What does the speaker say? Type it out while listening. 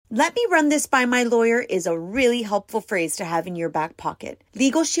Let me run this by my lawyer is a really helpful phrase to have in your back pocket.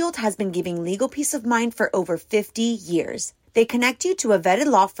 Legal Shield has been giving legal peace of mind for over 50 years. They connect you to a vetted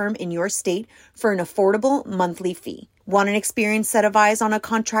law firm in your state for an affordable monthly fee. Want an experienced set of eyes on a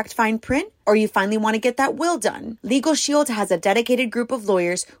contract fine print? Or you finally want to get that will done? Legal Shield has a dedicated group of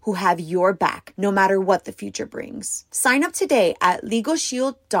lawyers who have your back, no matter what the future brings. Sign up today at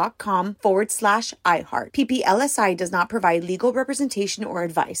LegalShield.com/iHeart. PPLSI does not provide legal representation or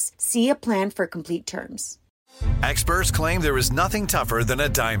advice. See a plan for complete terms. Experts claim there is nothing tougher than a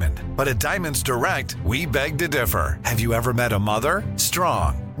diamond. But at Diamonds Direct, we beg to differ. Have you ever met a mother?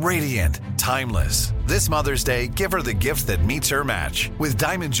 Strong, radiant, timeless. This Mother's Day, give her the gift that meets her match. With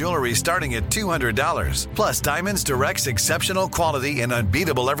diamond jewelry starting at $200. Plus Diamonds Direct's exceptional quality and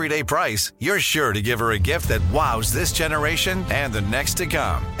unbeatable everyday price, you're sure to give her a gift that wows this generation and the next to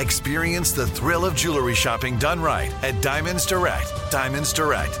come. Experience the thrill of jewelry shopping done right at Diamonds Direct. Diamonds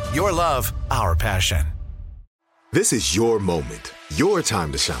Direct. Your love, our passion. This is your moment, your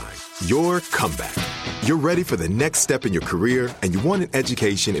time to shine, your comeback. You're ready for the next step in your career, and you want an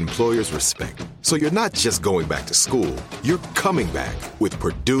education employers respect. So you're not just going back to school, you're coming back with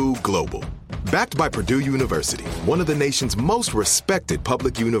Purdue Global. Backed by Purdue University, one of the nation's most respected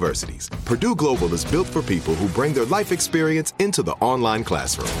public universities, Purdue Global is built for people who bring their life experience into the online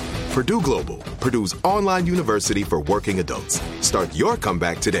classroom. Purdue Global, Purdue's online university for working adults. Start your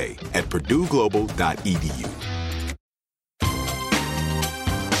comeback today at purdueglobal.edu.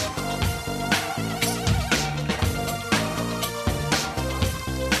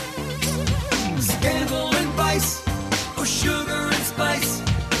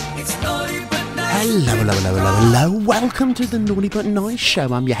 Hello. Welcome to the Naughty But Nice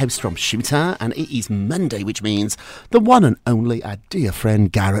Show. I'm your host, Rob Shooter, and it is Monday, which means the one and only our dear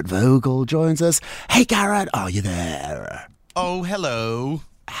friend Garrett Vogel joins us. Hey, Garrett, are you there? Oh, hello.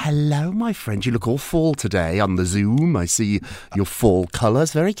 Hello, my friend. You look all fall today on the Zoom. I see your fall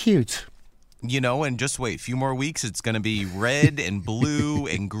colours. Very cute. You know, and just wait, a few more weeks, it's going to be red and blue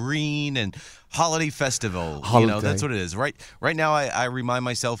and green and holiday festival. Holiday. You know, that's what it is. Right now, I remind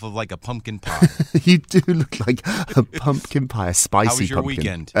myself of like a pumpkin pie. You do look like a pumpkin pie, a spicy pumpkin. How was your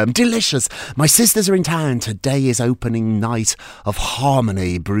weekend? Delicious. My sisters are in town. Today is opening night of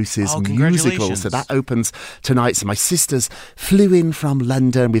Harmony, Bruce's musical. So that opens tonight. So my sisters flew in from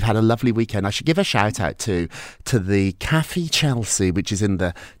London. We've had a lovely weekend. I should give a shout out to the Café Chelsea, which is in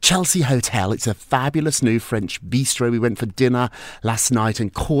the Chelsea Hotel. It's a fabulous new French bistro. We went for dinner last night,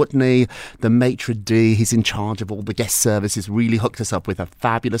 and Kourtney, the maitre d', he's in charge of all the guest services, really hooked us up with a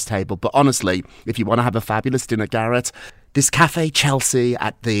fabulous table. But honestly, if you want to have a fabulous dinner, Garrett, this Café Chelsea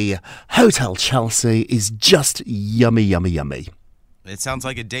at the Hotel Chelsea is just yummy, yummy, yummy. It sounds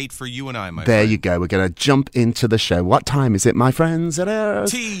like a date for you and I, my friend. There you go. We're going to jump into the show. What time is it, my friends? It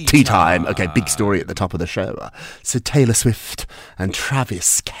is tea time. Okay, big story at the top of the show. So Taylor Swift and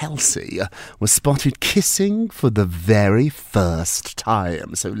Travis Kelce were spotted kissing for the very first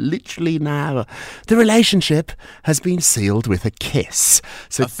time. So literally now, the relationship has been sealed with a kiss.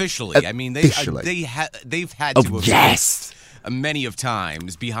 So officially. I mean, they've had to have kissed many of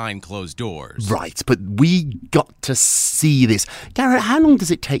times behind closed doors. Right, but we got to see this. Garrett, how long does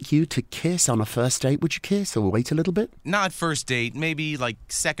it take you to kiss on a first date? Would you kiss or wait a little bit? Not first date, maybe like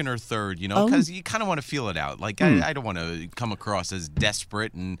second or third, you know, because you kind of want to feel it out. Like, I don't want to come across as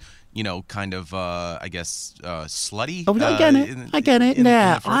desperate and, you know, kind of, I guess, slutty. Oh, I get it.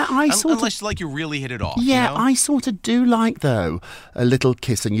 Yeah, I sort unless, like, you really hit it off. Yeah, you know? I sort of do like, though, a little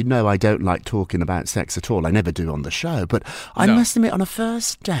kiss. And you know I don't like talking about sex at all. I never do on the show. But I must admit, on a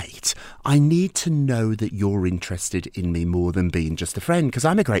first date, I need to know that you're interested in me more than being just a friend, because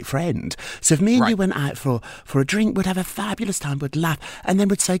I'm a great friend. So if me and you went out for a drink, we'd have a fabulous time, we'd laugh, and then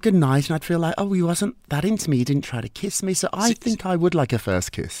we'd say goodnight, and I'd feel like, oh, he wasn't that into me, he didn't try to kiss me. So I think I would like a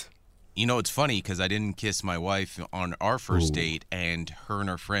first kiss. You know, it's funny because I didn't kiss my wife on our first date, and her and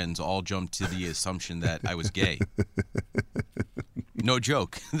her friends all jumped to the assumption that I was gay. No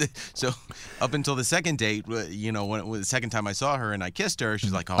joke. So up until the second date, you know, when the second time I saw her and I kissed her,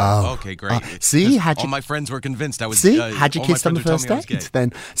 she's like, oh okay, great. See, all my friends were convinced I was gay. See, had you kissed on the first date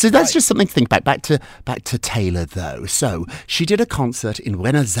then? So that's just something to think about. Back to Taylor, though. So she did a concert in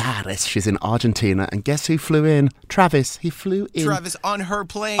Buenos Aires. She's in Argentina. And guess who flew in? Travis. He flew in. Travis on her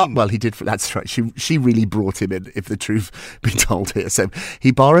plane. Oh, well, he did. That's right. She really brought him in, if the truth be told here. So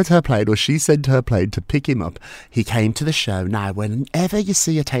he borrowed her plane, or she sent her plane to pick him up. He came to the show. Now, when whenever you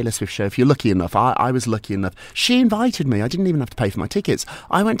see a Taylor Swift show, if you're lucky enough, I was lucky enough, she invited me. I didn't even have to pay for my tickets.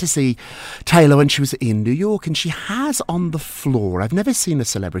 I went to see Taylor when she was in New York, and she has on the floor, I've never seen a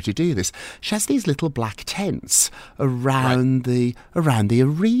celebrity do this, she has these little black tents around the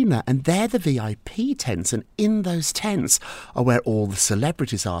arena, and they're the VIP tents, and in those tents are where all the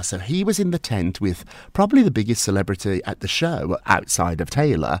celebrities are. So he was in the tent with probably the biggest celebrity at the show outside of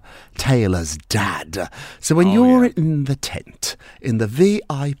Taylor, Taylor's dad. So when you're in the tent, in the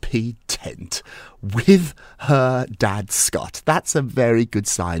VIP tent with her dad Scott, that's a very good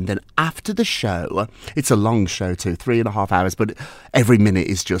sign. Then after the show, it's a long show too, 3.5 hours, but every minute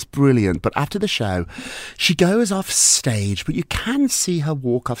is just brilliant. But after the show, she goes off stage, but you can see her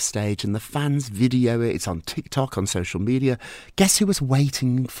walk off stage and the fans video it. It's on TikTok, on social media. Guess who was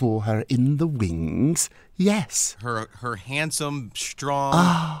waiting for her in the wings? Yes. Her handsome,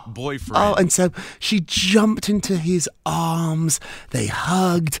 strong boyfriend. Oh, and so she jumped into his arms, they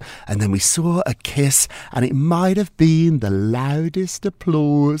hugged, and then we saw a kiss, and it might have been the loudest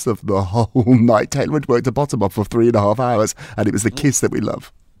applause of the whole night. Taylor had worked the bottom off for 3.5 hours, and it was the kiss that we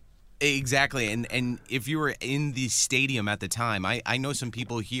love. Exactly, and if you were in the stadium at the time, I know some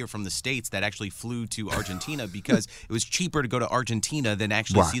people here from the States that actually flew to Argentina because it was cheaper to go to Argentina than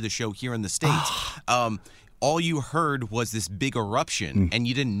actually see the show here in the States. All you heard was this big eruption, and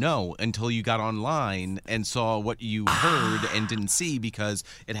you didn't know until you got online and saw what you heard and didn't see because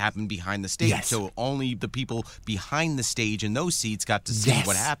it happened behind the stage. Yes. So only the people behind the stage in those seats got to see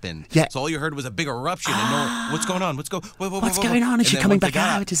what happened. Yeah. So all you heard was a big eruption, and what's going on? What's going on? Is she coming back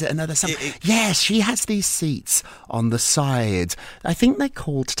out? Is it another song? Yes, she has these seats on the side. I think they're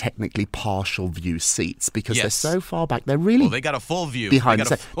called technically partial view seats because they're so far back. They're really they got a full view. Behind the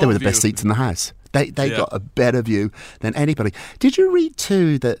stage. They were the best seats in the house. They got a better view than anybody. Did you read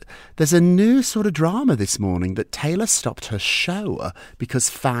too that there's a new sort of drama this morning that Taylor stopped her show because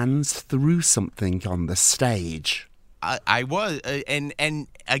fans threw something on the stage? I was, and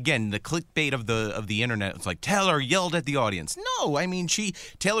again, the clickbait of the internet was like Taylor yelled at the audience. No, I mean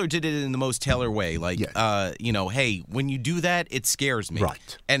Taylor did it in the most Taylor way. Like, hey, when you do that, it scares me.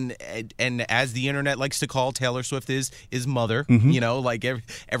 Right. And as the internet likes to call Taylor Swift is mother. Like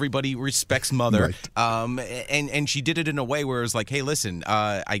everybody respects mother. Right. And she did it in a way where it's like, hey, listen,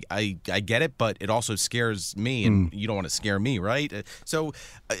 I get it, but it also scares me, and you don't want to scare me, right? So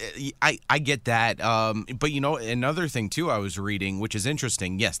I get that. But another thing too I was reading, which is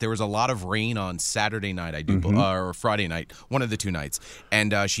interesting. Yes, there was a lot of rain on Saturday night, or Friday night, one of the two nights,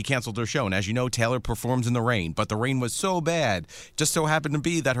 and she canceled her show. And as you know, Taylor performs in the rain, but the rain was so bad, just so happened to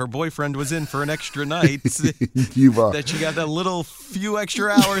be that her boyfriend was in for an extra night. That she got that little few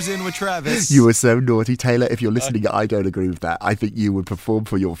extra hours in with Travis. You were so naughty, Taylor. If you're listening, I don't agree with that. I think you would perform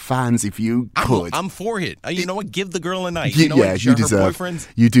for your fans if you could. I'm for it. You know what? Give the girl a night. You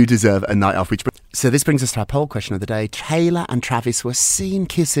do deserve a night off. So this brings us to our poll question of the day. Taylor and Travis were seen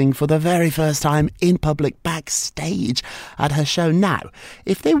kissing for the very first time in public backstage at her show. Now,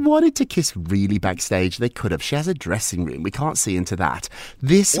 if they wanted to kiss really backstage, they could have. She has a dressing room. We can't see into that.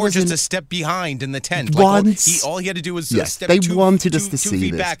 Or just a step behind in the tent. All he had to do was step they two, wanted us to 2 see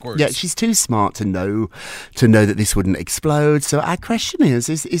feet this. Backwards. Yeah, she's too smart to know that this wouldn't explode. So our question is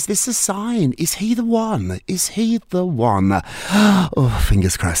this a sign? Is he the one? Is he the one? Oh,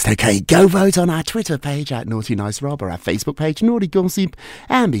 fingers crossed. Okay, go vote on our Twitter page at Naughty Nice Rob, or our Facebook page, Naughty Gossip,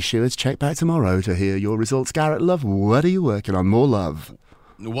 and be sure to check back tomorrow to hear your results. Garrett Love, what are you working on? More love?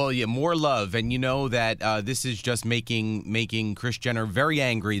 Well, yeah, more love, and you know that this is just making Kris Jenner very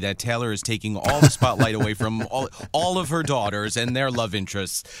angry that Taylor is taking all the spotlight away from all of her daughters and their love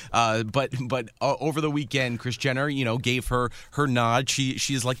interests. But over the weekend, Kris Jenner, gave her nod. She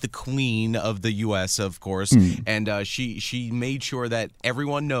is like the queen of the U.S., of course, and she made sure that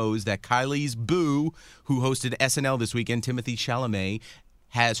everyone knows that Kylie's boo, who hosted SNL this weekend, Timothée Chalamet,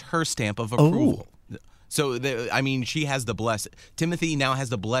 has her stamp of approval. So, she has the blessing. Timothy now has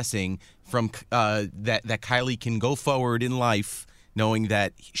the blessing from that Kylie can go forward in life knowing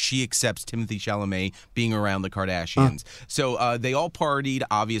that she accepts Timothée Chalamet being around the Kardashians. So they all partied,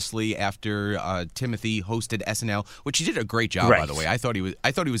 obviously, after Timothy hosted SNL, which he did a great job, by the way. I thought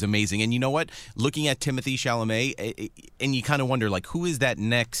he was amazing. And you know what? Looking at Timothée Chalamet, and you kind of wonder, like, who is that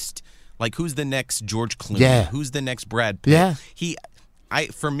next? Like, who's the next George Clooney? Yeah. Who's the next Brad Pitt? Yeah.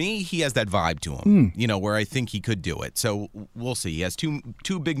 For me, he has that vibe to him, where I think he could do it. So we'll see. He has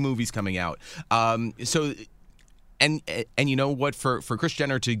two big movies coming out. And you know what? For Kris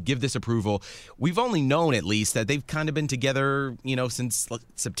Jenner to give this approval, we've only known at least that they've kind of been together, since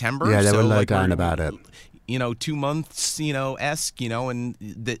September. Yeah, they were low down about it. 2 months, esque, and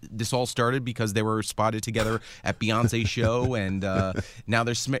this all started because they were spotted together at Beyonce's show, and now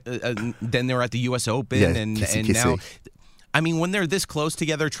then they're at the U.S. Open, and now. I mean, when they're this close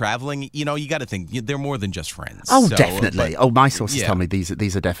together traveling, you got to think they're more than just friends. Oh, definitely. My sources tell me these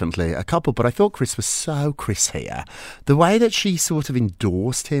are definitely a couple. But I thought Chris was so Chris here. The way that she sort of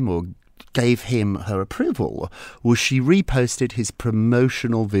endorsed him or gave him her approval was she reposted his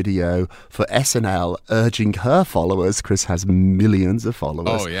promotional video for SNL urging her followers, Chris has millions of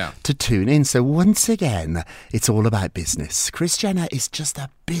followers, to tune in. So once again, it's all about business. Kris Jenner is just a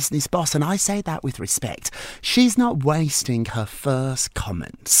business boss, and I say that with respect. She's not wasting her first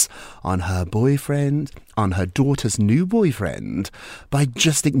comments on her boyfriend, on her daughter's new boyfriend, by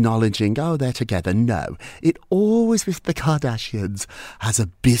just acknowledging, they're together. No, it always with the Kardashians has a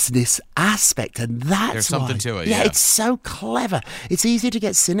business aspect, and that's there's something to it. Yeah, it's so clever. It's easy to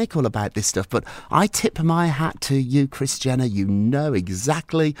get cynical about this stuff, but I tip my hat to you, Kris Jenner. You know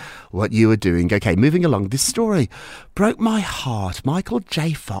exactly what you are doing. Okay, moving along. This story broke my heart. Michael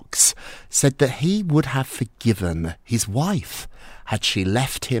J. Fox said that he would have forgiven his wife had she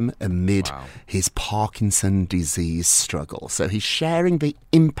left him amid his Parkinson's disease struggle. So he's sharing the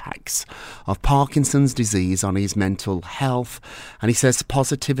impacts of Parkinson's disease on his mental health. And he says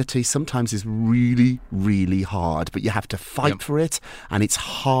positivity sometimes is really, really hard, but you have to fight for it, and it's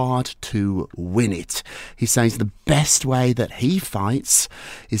hard to win it. He says the best way that he fights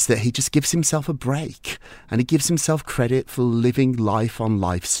is that he just gives himself a break, and he gives himself credit for living life on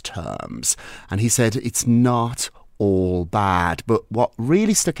life's terms. And he said it's not all bad. But what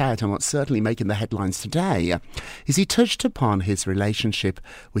really stuck out and what's certainly making the headlines today is he touched upon his relationship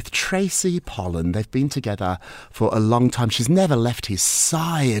with Tracy Pollan. They've been together for a long time. She's never left his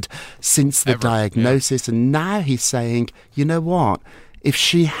side since the diagnosis. And now he's saying, you know what? If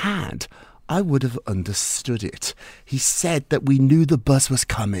she had, I would have understood it. He said that we knew the buzz was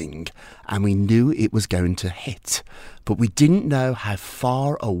coming and we knew it was going to hit, but we didn't know how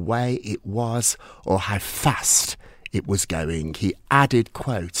far away it was or how fast it was going. He added,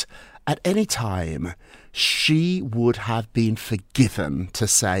 quote, at any time, she would have been forgiven to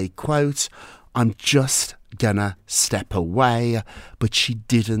say, quote, I'm just gonna step away, but she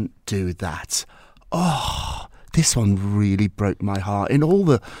didn't do that. Oh, this one really broke my heart in all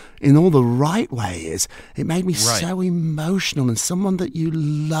the right ways. It made me so emotional, and someone that you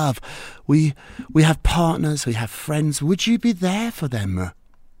love. We have partners, we have friends. Would you be there for them?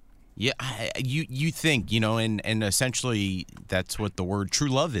 Yeah, you think, and essentially that's what the word true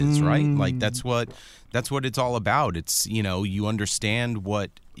love is, right? Like that's what it's all about. It's, you understand what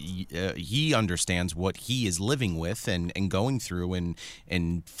he understands what he is living with and going through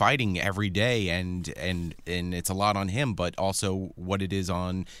and fighting every day, and it's a lot on him, but also what it is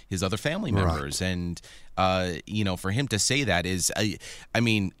on his other family members. And for him to say that is, I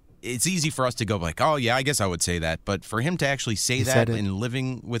mean, it's easy for us to go like, oh, yeah, I guess I would say that. But for him to actually say that and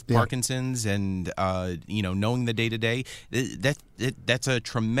living with Parkinson's and, knowing the day-to-day, that's a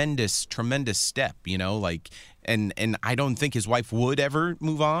tremendous, tremendous step, and I don't think his wife would ever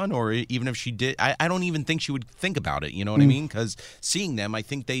move on, or even if she did, I don't even think she would think about it, you know what I mean? Because seeing them, I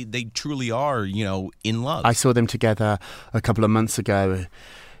think they truly are, in love. I saw them together a couple of months ago.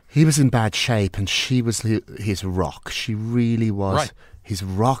 He was in bad shape and she was his rock. She really was his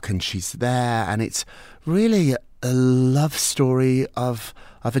rock, and she's there, and it's really a love story of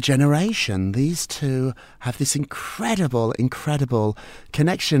a generation. These two have this incredible, incredible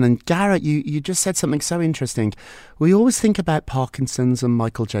connection. And Garrett, you just said something so interesting. We always think about Parkinson's and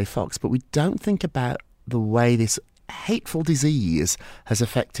Michael J. Fox, but we don't think about the way this hateful disease has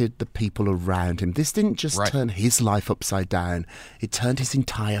affected the people around him. This didn't just turn his life upside down, it turned his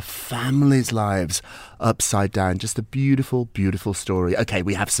entire family's lives upside down. Just a beautiful, beautiful story. Okay,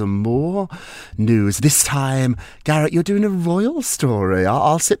 we have some more news. This time, Garrett, you're doing a royal story.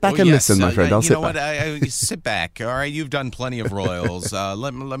 I'll sit back and listen, my friend. I'll sit back. I sit back. All right, you've done plenty of royals.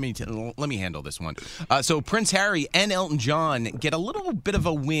 Let me handle this one. So Prince Harry and Elton John get a little bit of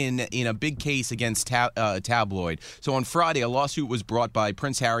a win in a big case against tabloid. So on Friday, a lawsuit was brought by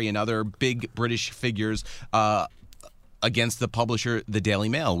Prince Harry and other big British figures against the publisher, the Daily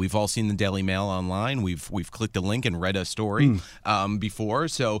Mail. We've all seen the Daily Mail online. We've clicked a link and read a story before.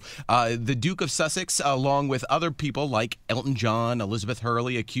 So the Duke of Sussex, along with other people like Elton John, Elizabeth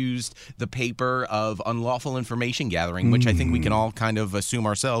Hurley, accused the paper of unlawful information gathering, which I think we can all kind of assume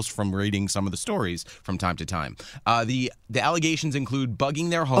ourselves from reading some of the stories from time to time. The allegations include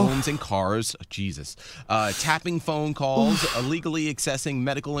bugging their homes and cars, tapping phone calls, illegally accessing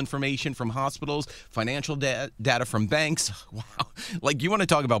medical information from hospitals, financial data from banks, banks. Wow. Like, you want to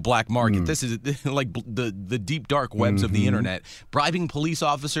talk about black market. This is like the deep dark webs of the internet. Bribing police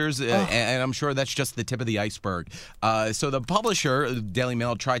officers, and I'm sure that's just the tip of the iceberg. So the publisher, Daily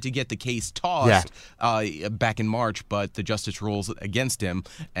Mail, tried to get the case tossed back in March, but the justice rules against him.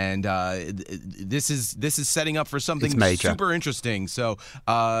 And this is setting up for something super interesting. So,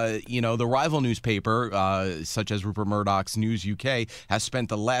 the rival newspaper, such as Rupert Murdoch's News UK, has spent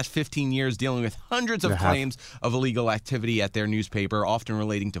the last 15 years dealing with hundreds of claims of illegal activity at their newspaper, often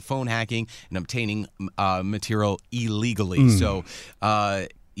relating to phone hacking and obtaining material illegally. So,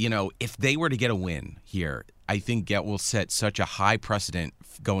 if they were to get a win here, I think that will set such a high precedent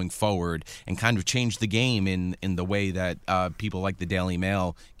going forward and kind of change the game in the way that people like the Daily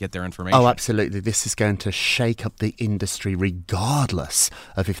Mail get their information. Oh, absolutely. This is going to shake up the industry regardless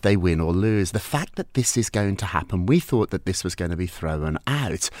of if they win or lose. The fact that this is going to happen, we thought that this was going to be thrown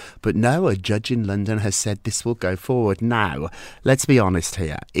out. But no, a judge in London has said this will go forward. Now, let's be honest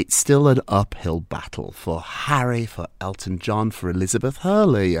here. It's still an uphill battle for Harry, for Elton John, for Elizabeth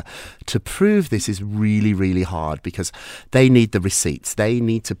Hurley. To prove this is really, really hard because they need the receipts. They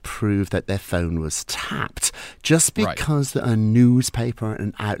need to prove that their phone was tapped. Just because a newspaper and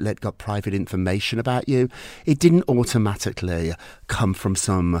an outlet got private information about you, it didn't automatically come from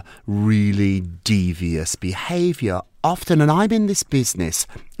some really devious behaviour. Often, and I'm in this business,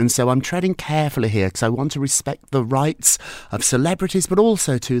 and so I'm treading carefully here because I want to respect the rights of celebrities, but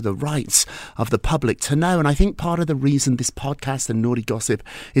also to the rights of the public to know. And I think part of the reason this podcast and Naughty Gossip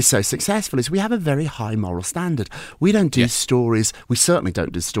is so successful is we have a very high moral standard. We don't do stories, we certainly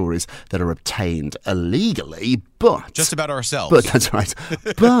don't do stories that are obtained illegally, but... just about ourselves. But that's right.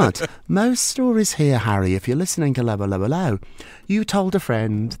 But most stories here, Harry, if you're listening, hello, you told a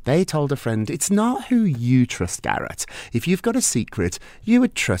friend, they told a friend. It's not who you trust, Garrett. If you've got a secret, you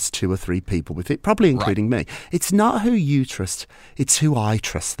would trust 2 or 3 people with it, probably including me. It's not who you trust, it's who I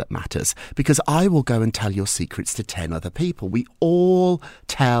trust that matters. Because I will go and tell your secrets to 10 other people. We all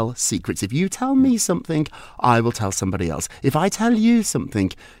tell secrets. If you tell me something, I will tell somebody else. If I tell you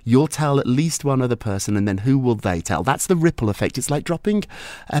something, you'll tell at least one other person, and then who will they tell? That's the ripple effect. It's like dropping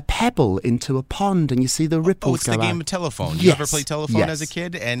a pebble into a pond, and you see the ripples go out. It's the game of telephone. You ever play telephone as a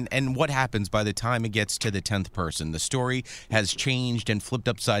kid? And what happens by the time it gets to the 10th person? The story has changed and flipped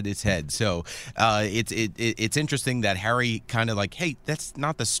upside its head. So it's interesting that Harry kind of like, hey, that's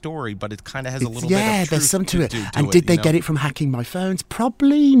not the story, but it kind of has a little bit of truth. There's some to it. And did they get it from hacking my phones?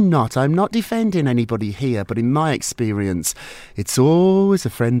 Probably not. I'm not defending anybody here, but in my experience, it's always a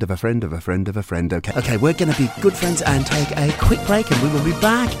friend of a friend of a friend of a friend. Okay, we're going to be good friends and take a quick break, and we will be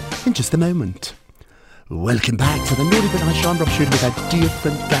back in just a moment. Welcome back to the Naughty But Nice Show. I'm Rob Shooter with our dear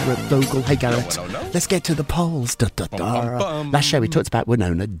friend Garrett Vogel. Hey Garrett, let's get to the polls. Last show we talked about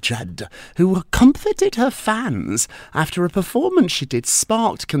Winona Judd, who comforted her fans after a performance she did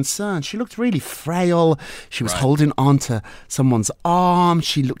sparked concern. She looked really frail. She was holding on to someone's arm.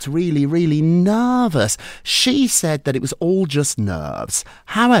 She looked really, really nervous. She said that it was all just nerves.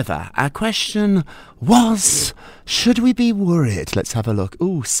 However, our question was, should we be worried? Let's have a look.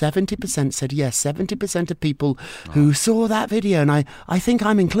 70% said yes. 70% of people who saw that video, and I think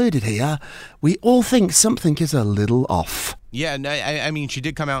I'm included here, we all think something is a little off. Yeah, I mean, she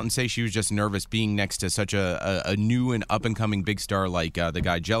did come out and say she was just nervous being next to such a new and up-and-coming big star like the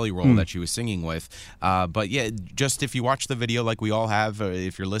guy Jelly Roll that she was singing with. But yeah, just if you watch the video like we all have,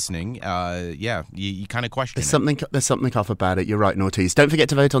 if you're listening, you kind of question it. There's something off about it. You're right, Naughties. Don't forget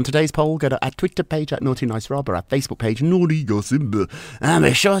to vote on today's poll. Go to our Twitter page at Naughty Nice Rob or our Facebook page, Naughty Gossip. And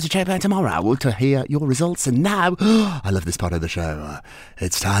be sure to check out tomorrow to hear your results. And now, I love this part of the show.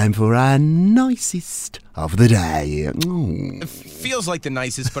 It's time for our nicest of the day. It feels like the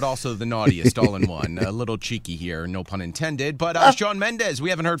nicest, but also the naughtiest all in one. A little cheeky here, no pun intended. But Shawn Mendes,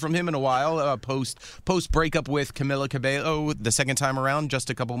 we haven't heard from him in a while. Post breakup with Camila Cabello the second time around just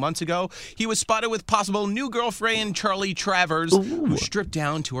a couple months ago. He was spotted with possible new girlfriend Charlie Travers, who stripped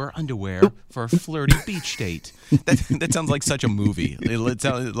down to her underwear for a flirty beach date. That sounds like such a movie. It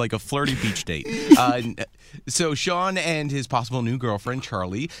sounds like a flirty beach date. So Shawn and his possible new girlfriend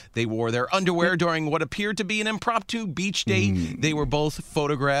Charlie, they wore their underwear during what appeared to be an impromptu beach date. They were both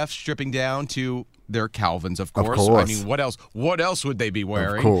photographed stripping down to their Calvins, of course. I mean, what else? What else would they be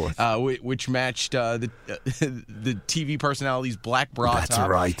wearing? Of course. Which matched the TV personality's black bra top. That's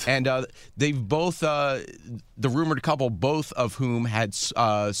right. And they've both, the rumored couple, both of whom had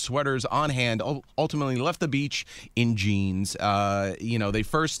sweaters on hand, ultimately left the beach in jeans. They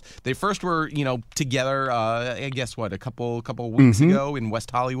first were together. I guess a couple weeks ago in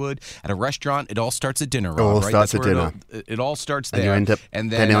West Hollywood at a restaurant. It all starts at dinner. It all starts at dinner. It all starts there. And you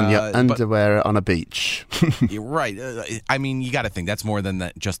end up getting on your underwear on a beach. beach. You're right. I mean, you got to think that's more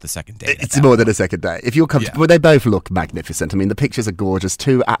than just the second date. It's more than a second date. If you're comfortable, they both look magnificent. I mean, the pictures are gorgeous.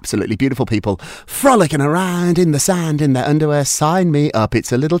 Two absolutely beautiful people frolicking around in the sand in their underwear. Sign me up.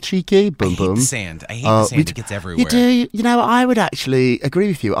 It's a little cheeky. Boom, boom. I hate the sand. It gets everywhere. You do? You know, I would actually agree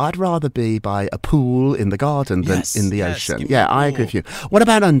with you. I'd rather be by a pool in the garden than in the ocean. Yeah, I agree with you. What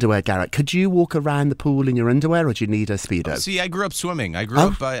about underwear, Garrett? Could you walk around the pool in your underwear, or do you need a Speedo? See, I grew up swimming. I grew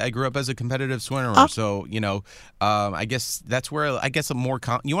up as a competitive swimmer. So, I guess that's where I'm more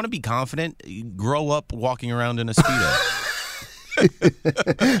you want to be confident, grow up walking around in a Speedo.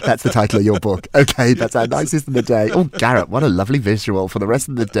 That's the title of your book. Okay, that's our nicest of the day. Oh, Garrett, what a lovely visual for the rest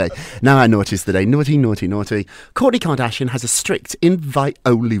of the day. Now our naughtiest of the day. Naughty, naughty, naughty. Kourtney Kardashian has a strict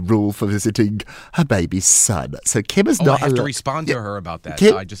invite-only rule for visiting her baby's son. So Kim is not... I have to respond to her about that.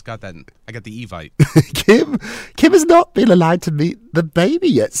 I just got that. I got the Evite. Kim has not been allowed to meet the baby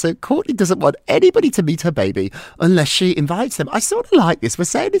yet. So Kourtney doesn't want anybody to meet her baby unless she invites them. I sort of like this. We're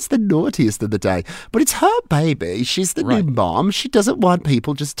saying it's the naughtiest of the day, but it's her baby. She's the new mom. She doesn't want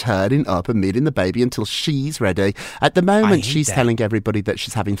people just turning up and meeting the baby until she's ready. At the moment, she's telling everybody that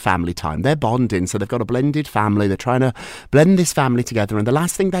she's having family time. They're bonding, so they've got a blended family. They're trying to blend this family together, and the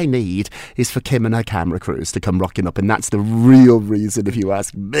last thing they need is for Kim and her camera crews to come rocking up, and that's the real reason, if you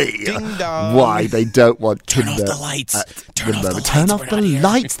ask me, why they don't want Kim. Turn off the lights. Turn off the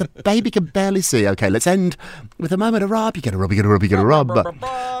lights. The baby can barely see. Okay, let's end with a moment of rub. You get a rub, you get a rub, you get a rub.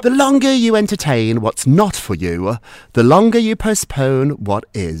 The longer you entertain what's not for you, the longer you postpone what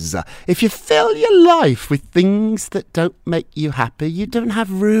is. If you fill your life with things that don't make you happy, you don't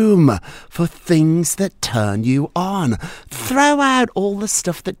have room for things that turn you on. Throw out all the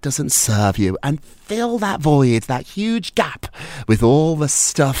stuff that doesn't serve you and fill that void, that huge gap, with all the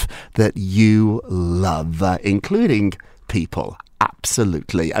stuff that you love, including people.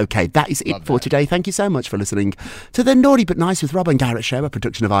 Absolutely. Okay, that is it for today. Thank you so much for listening to the Naughty But Nice with Rob and Garrett show, a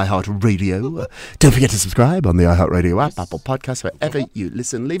production of iHeartRadio. Don't forget to subscribe on the iHeartRadio app, Apple Podcasts, wherever you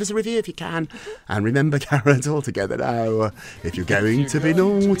listen. Leave us a review if you can. And remember, Garrett, all together now, if you're going to be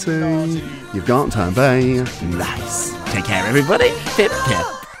naughty, you've got to be nice. Take care, everybody. Hip, hip.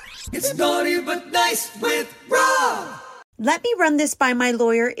 It's Naughty But Nice with Rob. Let me run this by my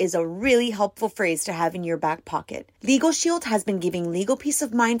lawyer is a really helpful phrase to have in your back pocket. Legal Shield has been giving legal peace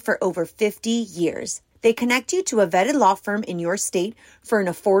of mind for over 50 years. They connect you to a vetted law firm in your state for an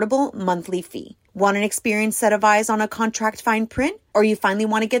affordable monthly fee. Want an experienced set of eyes on a contract fine print? Or you finally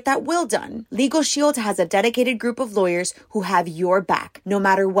want to get that will done? Legal Shield has a dedicated group of lawyers who have your back, no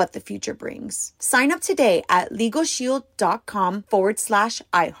matter what the future brings. Sign up today at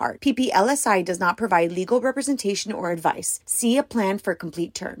LegalShield.com/iHeart. PPLSI does not provide legal representation or advice. See a plan for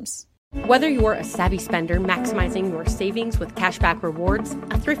complete terms. Whether you're a savvy spender maximizing your savings with cashback rewards,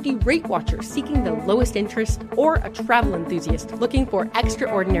 a thrifty rate watcher seeking the lowest interest, or a travel enthusiast looking for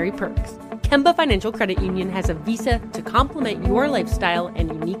extraordinary perks, Kemba Financial Credit Union has a visa to complement your lifestyle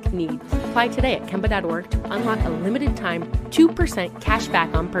and unique needs. Apply today at Kemba.org to unlock a limited time 2% cash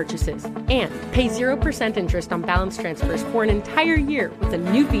back on purchases and pay 0% interest on balance transfers for an entire year with a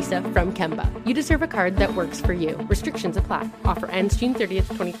new visa from Kemba. You deserve a card that works for you. Restrictions apply. Offer ends June 30th,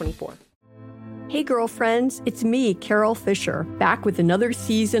 2024. Hey girlfriends, it's me, Carol Fisher, back with another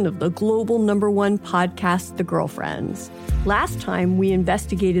season of the global #1 podcast, The Girlfriends. Last time, we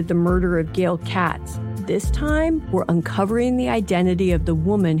investigated the murder of Gail Katz. This time, we're uncovering the identity of the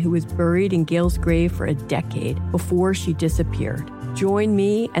woman who was buried in Gail's grave for a decade before she disappeared. Join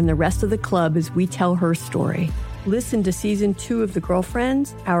me and the rest of the club as we tell her story. Listen to Season 2 of The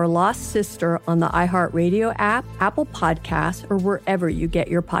Girlfriends, Our Lost Sister on the iHeartRadio app, Apple Podcasts, or wherever you get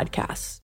your podcasts.